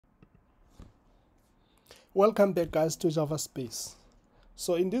Welcome back, guys, to Java Space.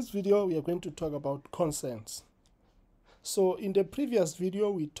 So in this video we are going to talk about concerns. So in the previous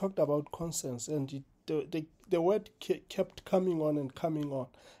video we talked about concerns, and the word kept coming on and coming on,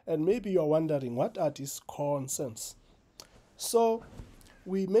 and maybe you're wondering, what are these concerns? So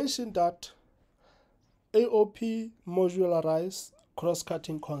we mentioned that AOP modularize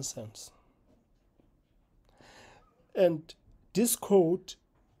cross-cutting concerns, and this code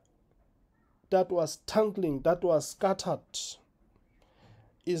that was tangling, that was scattered,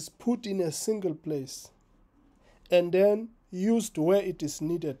 is put in a single place and then used where it is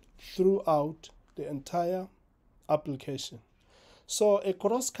needed throughout the entire application. So a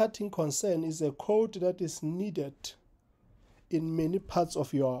cross-cutting concern is a code that is needed in many parts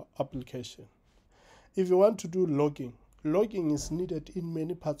of your application. If you want to do logging is needed in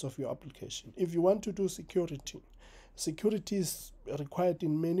many parts of your application. If you want to do security is required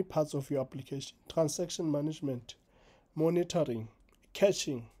in many parts of your application. Transaction management, monitoring,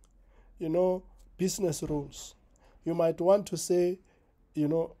 caching, business rules. You might want to say,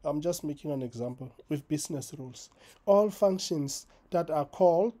 I'm just making an example with business rules. All functions that are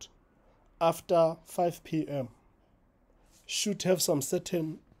called after 5 p.m. should have some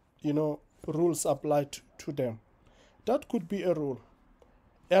certain, rules applied to them. That could be a rule.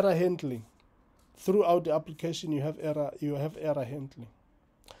 Error handling. Throughout the application you have error handling.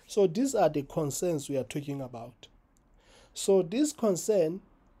 So these are the concerns we are talking about. So these concerns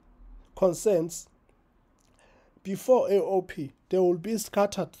before AOP, they will be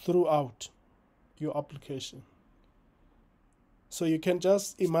scattered throughout your application. So you can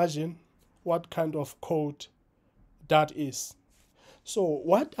just imagine what kind of code that is. So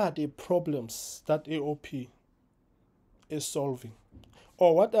what are the problems that AOP is solving?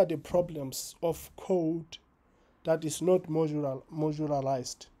 Or what are the problems of code that is not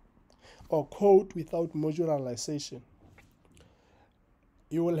modularized, or code without modularization?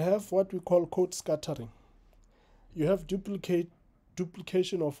 You will have what we call code scattering. You have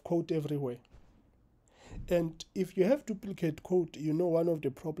duplication of code everywhere. And if you have duplicate code, one of the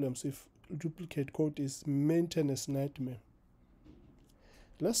problems with duplicate code is maintenance nightmare.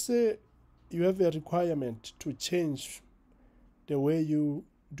 Let's say you have a requirement to change the way you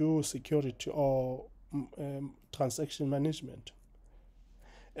do security or transaction management.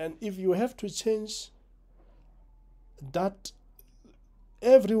 And if you have to change that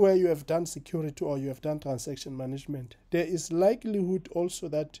everywhere you have done security or you have done transaction management, there is likelihood also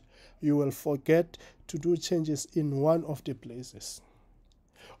that you will forget to do changes in one of the places.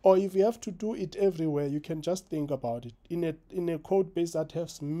 Or if you have to do it everywhere, you can just think about it. In a code base that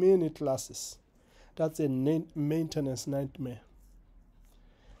has many classes, that's a maintenance nightmare.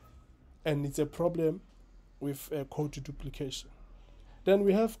 And it's a problem with code duplication. Then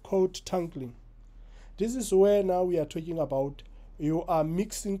we have code tangling. This is where now we are talking about you are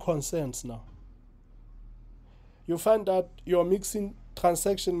mixing concerns now. You find that you're mixing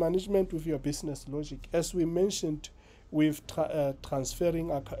transaction management with your business logic. As we mentioned, with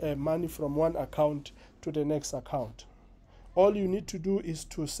transferring money from one account to the next account. All you need to do is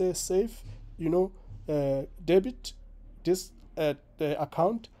to say save, debit this the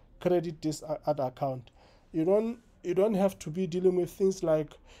account, credit this other account. You don't have to be dealing with things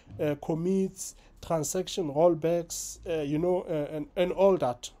like commits, transaction rollbacks, and all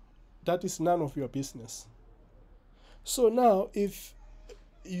that. That is none of your business. So now, if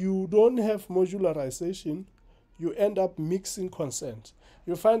you don't have modularization, you end up mixing concerns.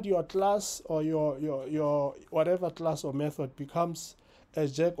 You find your class or your whatever class or method becomes a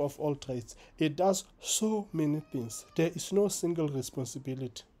jack of all trades. It does so many things. There is no single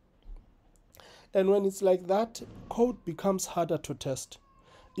responsibility. And when it's like that, code becomes harder to test.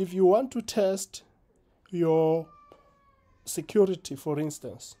 If you want to test your security, for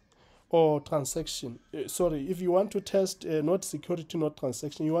instance, or transaction, if you want to test not security, not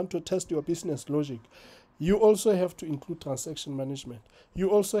transaction, you want to test your business logic, you also have to include transaction management. You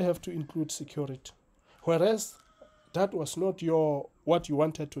also have to include security. Whereas that was not what you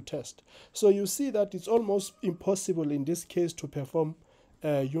wanted to test. So you see that it's almost impossible in this case to perform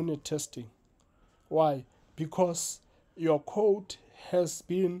unit testing. Why? Because your code has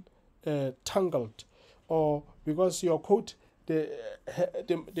been tangled, or because your code, the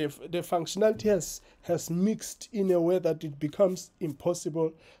functionality has mixed in a way that it becomes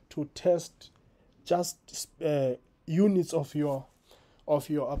impossible to test just units of your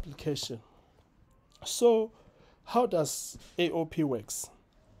application. So how does AOP works?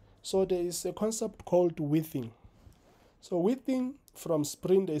 So there is a concept called within. So within, from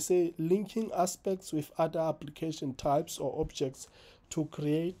Spring, they say linking aspects with other application types or objects to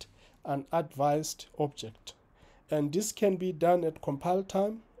create an advised object. And this can be done at compile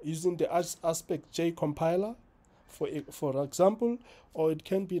time using the aspect J compiler, for example, or it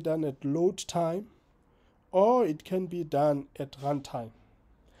can be done at load time, or it can be done at runtime.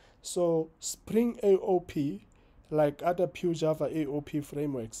 So Spring AOP, like other pure Java AOP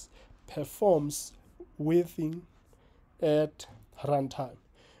frameworks, performs within at runtime.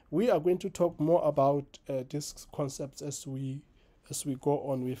 We are going to talk more about these concepts as we go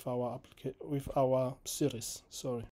on with our series. Sorry.